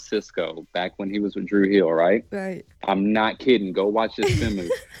from Cisco back when he was with Drew Hill, right? Right. I'm not kidding. Go watch this spin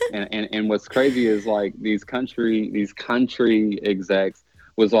move. And what's crazy is like these country execs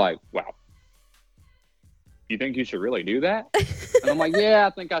was like, wow, you think you should really do that? And I'm like, yeah, I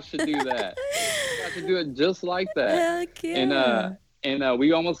think I should do that. I should do it just like that. Heck yeah. And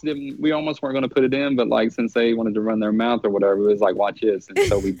we almost didn't. We almost weren't going to put it in, but like since they wanted to run their mouth or whatever, it was like watch this, and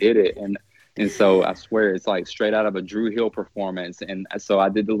so we did it. And so I swear it's like straight out of a Drew Hill performance. And so I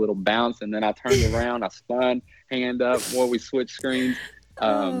did the little bounce, and then I turned around, I spun, hand up, while we switched screens.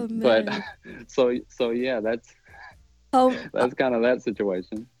 But so yeah, that's kind of that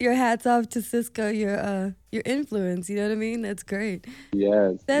situation. Your hats off to Cisco, your influence. You know what I mean? That's great.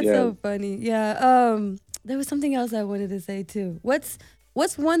 Yes, That's yes. so funny. Yeah. There was something else I wanted to say too. What's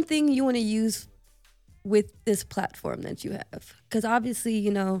one thing you want to use with this platform that you have? Because obviously,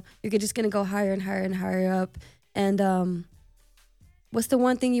 you're just gonna go higher and higher and higher up. And what's the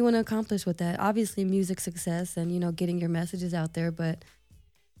one thing you want to accomplish with that? Obviously, music success and getting your messages out there. But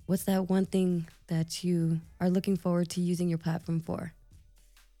what's that one thing that you are looking forward to using your platform for?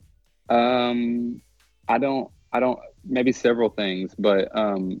 I don't, maybe several things, but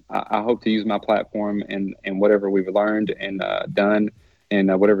I hope to use my platform and whatever we've learned and done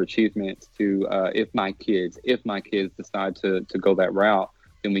and whatever achievements to, if my kids decide to go that route,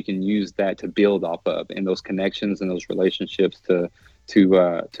 then we can use that to build off of, and those connections and those relationships to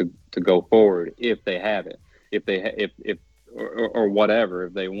go forward if they have it, if or whatever,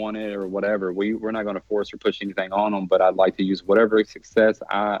 if they want it or whatever. We're not going to force or push anything on them, but I'd like to use whatever success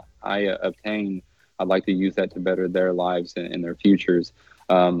I obtain. I'd like to use that to better their lives and their futures.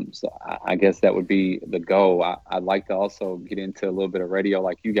 So I guess that would be the goal. I'd like to also get into a little bit of radio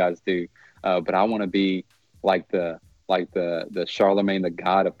like you guys do, but I want to be like the Charlemagne, the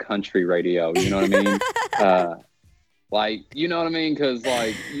god of country radio. You know what I mean? You know what I mean? Because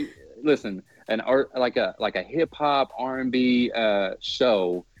listen, an art like a hip hop R&B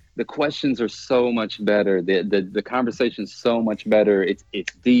show. The questions are so much better. The conversation's so much better. It's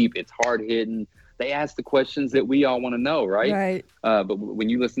deep. It's hard hitting. They ask the questions that we all want to know, right? Right. But when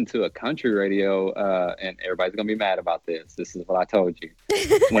you listen to a country radio, and everybody's gonna be mad about this. This is what I told you.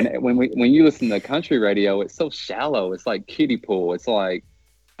 when you listen to country radio, it's so shallow. It's like kiddie pool. It's like,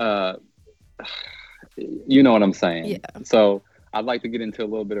 you know what I'm saying? Yeah. So I'd like to get into a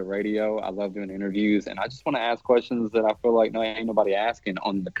little bit of radio. I love doing interviews, and I just want to ask questions that I feel like ain't nobody asking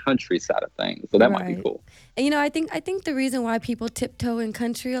on the country side of things. So that might be cool. And I think the reason why people tiptoe in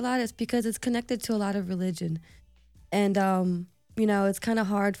country a lot is because it's connected to a lot of religion, and it's kind of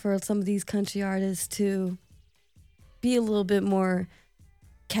hard for some of these country artists to be a little bit more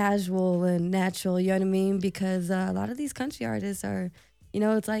casual and natural. You know what I mean? Because a lot of these country artists are,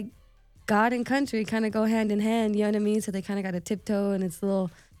 it's like God and country kind of go hand in hand, you know what I mean? So they kind of got to tiptoe, and it's a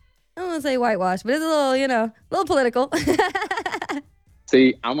little, I don't want to say whitewash, but it's a little, a little political.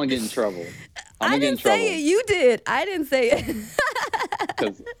 See, I'm going to get in trouble. I didn't say it. You did. I didn't say it.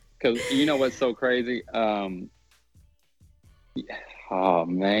 Because you know what's so crazy? Oh,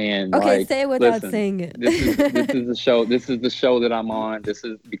 man. Okay, say it without saying it. This is the show. This is the show that I'm on. This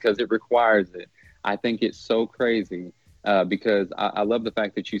is because it requires it. I think it's so crazy. Because I love the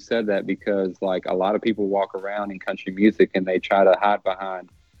fact that you said that, because like a lot of people walk around in country music and they try to hide behind,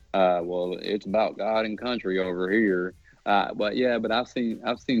 well, it's about God and country over here. But I've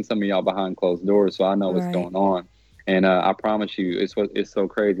seen some of y'all behind closed doors, so I know what's going on. And I promise you, it's so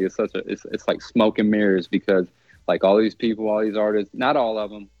crazy. It's like smoke and mirrors, because like all these people, all these artists, not all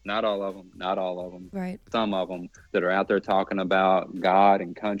of them, right? Some of them that are out there talking about God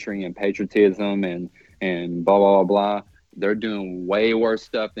and country and patriotism and blah blah blah blah. They're doing way worse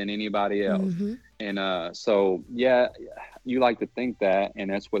stuff than anybody else. Mm-hmm. And so yeah, you like to think that, and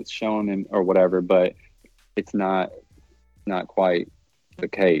that's what's shown or whatever, but it's not quite the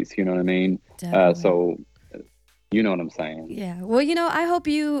case. You know what I mean? So you know what I'm saying? Yeah. Well, I hope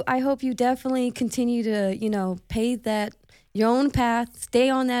you definitely continue to, pave that your own path, stay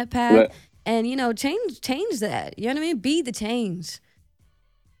on that path, and change that. You know what I mean? Be the change.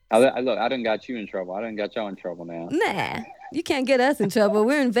 Look, I done got you in trouble. I done got y'all in trouble now. Nah, you can't get us in trouble.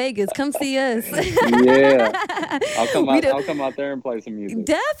 We're in Vegas. Come see us. Yeah, I'll come out there and play some music.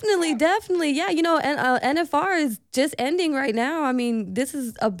 Definitely. Yeah, and NFR is just ending right now. I mean, this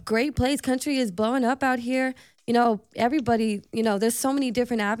is a great place. Country is blowing up out here. Everybody. There's so many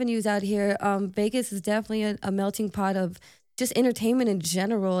different avenues out here. Vegas is definitely a melting pot of just entertainment in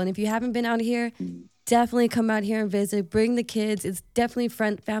general. And if you haven't been out here, definitely come out here and visit. Bring the kids. It's definitely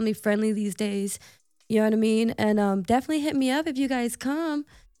family friendly these days. You know what I mean? And definitely hit me up if you guys come.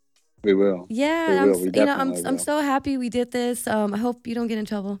 We will. We Yeah, will. We I'm definitely I'm will. so happy we did this. I hope you don't get in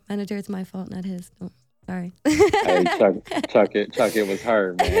trouble, manager. It's my fault, not his. Oh, sorry. Hey, Chuck, it was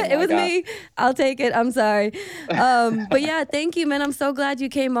her, man. It was Like me. I'll take it. I'm sorry. But yeah, thank you, man. I'm so glad you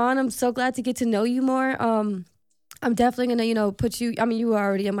came on. I'm so glad to get to know you more. I'm definitely gonna, put you. I mean, you were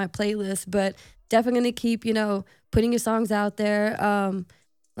already on my playlist, but definitely gonna keep, putting your songs out there.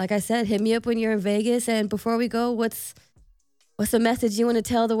 Like I said, hit me up when you're in Vegas. And before we go, what's the message you want to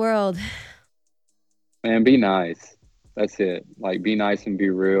tell the world? man, be nice. That's it. Like, be nice and be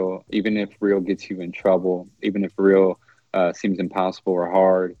real. Even if real gets you in trouble, even if real seems impossible or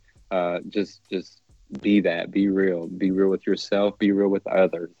hard, just be that. Be real. Be real with yourself. Be real with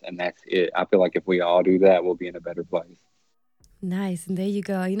others, and that's it. I feel like if we all do that, we'll be in a better place. Nice, and there you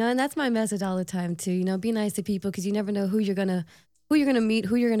go. And that's my message all the time too. Be nice to people because you never know who you're gonna meet,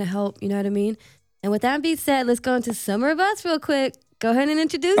 who you're gonna help. You know what I mean? And with that being said, let's go into Summer of Us real quick. Go ahead and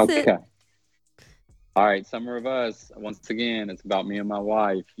introduce it. Okay. All right, Summer of Us. Once again, it's about me and my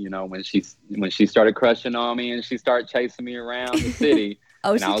wife. When she started crushing on me and she started chasing me around the city.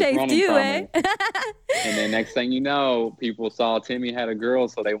 Oh, and she I was chased running you, from eh? her. And then next thing you know, people saw Timmy had a girl,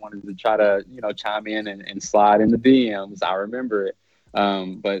 so they wanted to try to, chime in and slide in the DMs. I remember it.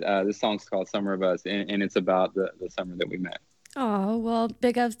 But this song's called Summer of Us, and it's about the summer that we met. Oh, well,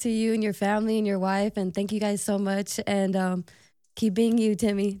 big ups to you and your family and your wife, and thank you guys so much. And keep being you,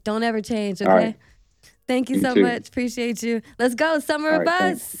 Timmy. Don't ever change, okay? All right. Thank you You so too. much. Appreciate you. Let's go, Summer All of right,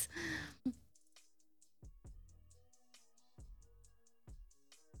 Us. thanks.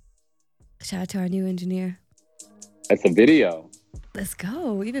 Shout out to our new engineer. That's a video. Let's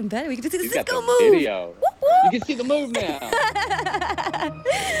go. Even better. We can just see the You got Cisco the move. video. Whoop, whoop. You can see the move now.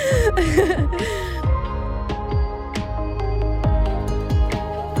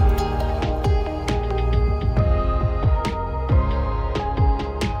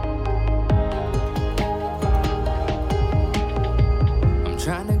 I'm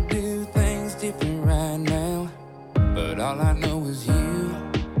trying to do things different right now, but all I know is you.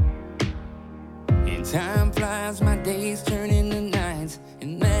 And time flies, my days turn into nights,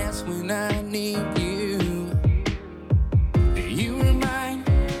 and that's when I need you. You were mine,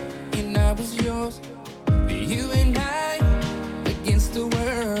 and I was yours. You and I against the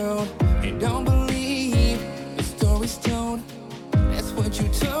world. And don't believe the stories told. That's what you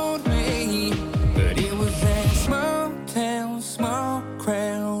told me. But it was that small town, small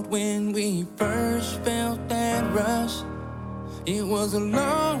crowd when we first felt that rush. It was a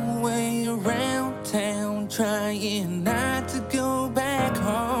long way around town, trying not to go back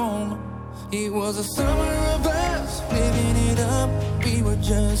home. It was a summer of us, living it up. We were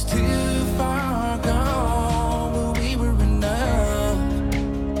just too far gone, but we were enough.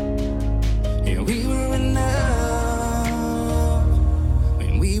 Yeah, we were enough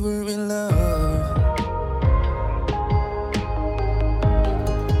when we were in love.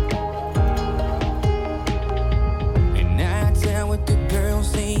 And nights out with the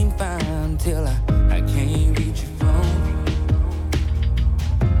girls seem fine till I can't reach your phone.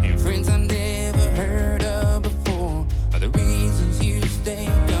 And friends I never heard of before are the reasons you stay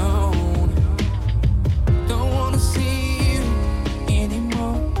gone. Don't wanna see you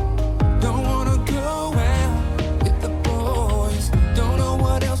anymore. Don't wanna go out with the boys. Don't know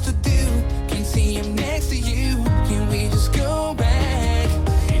what else to do. Can't see him next to you. Can we just go back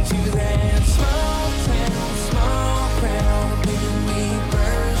into that small town, small crowd when we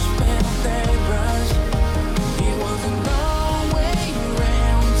first felt that rush? It was a long way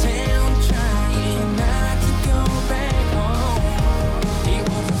around town, trying not to go back home. It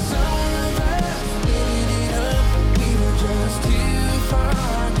was a summer of us, living it up. We were just too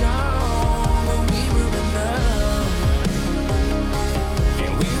far gone, but we were enough.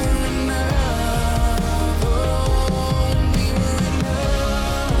 And we were enough. Oh, we were enough.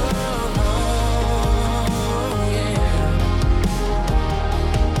 Oh, yeah.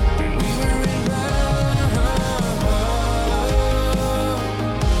 And we were in love.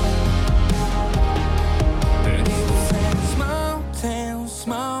 But it was that small town,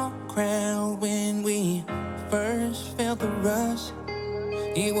 small crowd when we first felt the rush.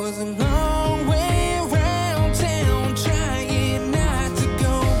 It was a long way around town, trying not to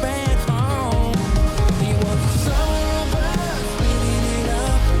go back home. It was the summer of us, living it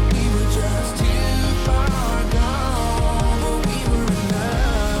up. We were just too far gone, but we were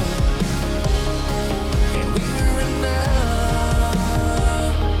enough. And we were enough.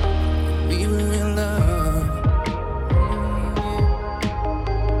 We were in love.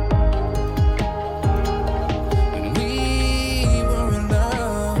 And we were in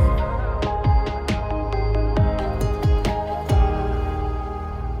love.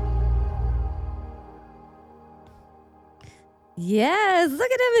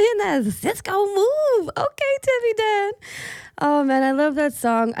 Look at him hitting that Cisco move. Okay, Timmy Dunn. Oh man, I love that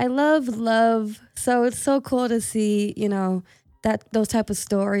song. I love love. So it's so cool to see, that those type of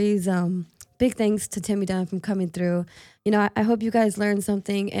stories. Big thanks to Timmy Dunn for coming through. I hope you guys learned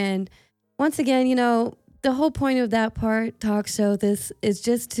something. And once again, the whole point of that talk show, this is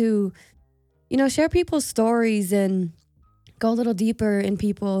just to, share people's stories and go a little deeper in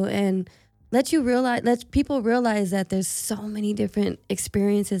people and let people realize that there's so many different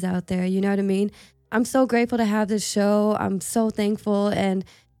experiences out there. You know what I mean? I'm so grateful to have this show. I'm so thankful. And,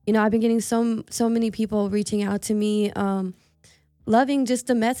 I've been getting so many people reaching out to me, loving just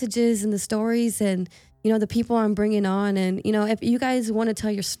the messages and the stories and, the people I'm bringing on. And, if you guys want to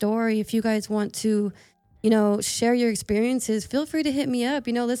tell your story, if you guys want to, share your experiences, feel free to hit me up.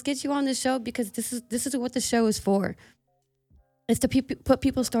 Let's get you on the show because this is what the show is for. It's to put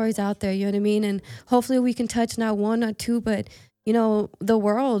people's stories out there, you know what I mean? And hopefully we can touch not one or two, but, the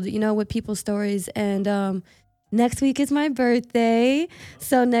world, with people's stories. And next week is my birthday.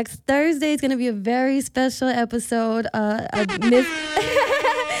 So next Thursday is going to be a very special episode, a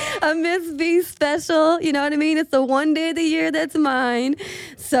Miss B special. You know what I mean? It's the one day of the year that's mine.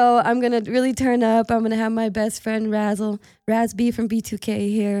 So I'm going to really turn up. I'm going to have my best friend Raz B from B2K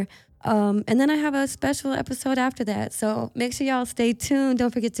here. And then I have a special episode after that. So make sure y'all stay tuned.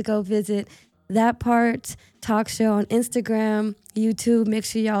 Don't forget to go visit That Part Talk Show on Instagram, YouTube. Make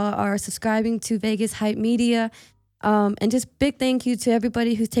sure y'all are subscribing to Vegas Hype Media. And just big thank you to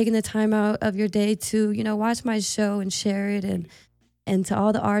everybody who's taking the time out of your day to, watch my show and share it. And to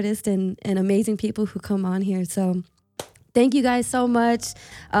all the artists and amazing people who come on here. So thank you guys so much.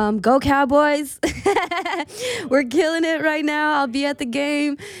 Go Cowboys. We're killing it right now. I'll be at the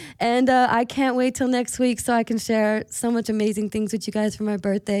game. And I can't wait till next week so I can share so much amazing things with you guys for my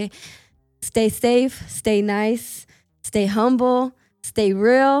birthday. Stay safe, stay nice, stay humble, stay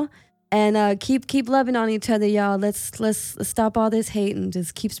real, and keep loving on each other, y'all. Let's stop all this hate and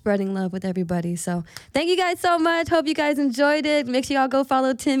just keep spreading love with everybody. So thank you guys so much. Hope you guys enjoyed it. Make sure y'all go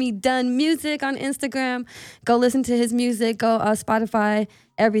follow Timmy Dunn Music on Instagram. Go listen to his music. Go Spotify,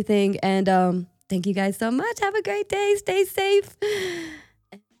 everything. And thank you guys so much. Have a great day. Stay safe.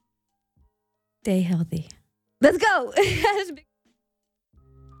 Stay healthy. Let's go.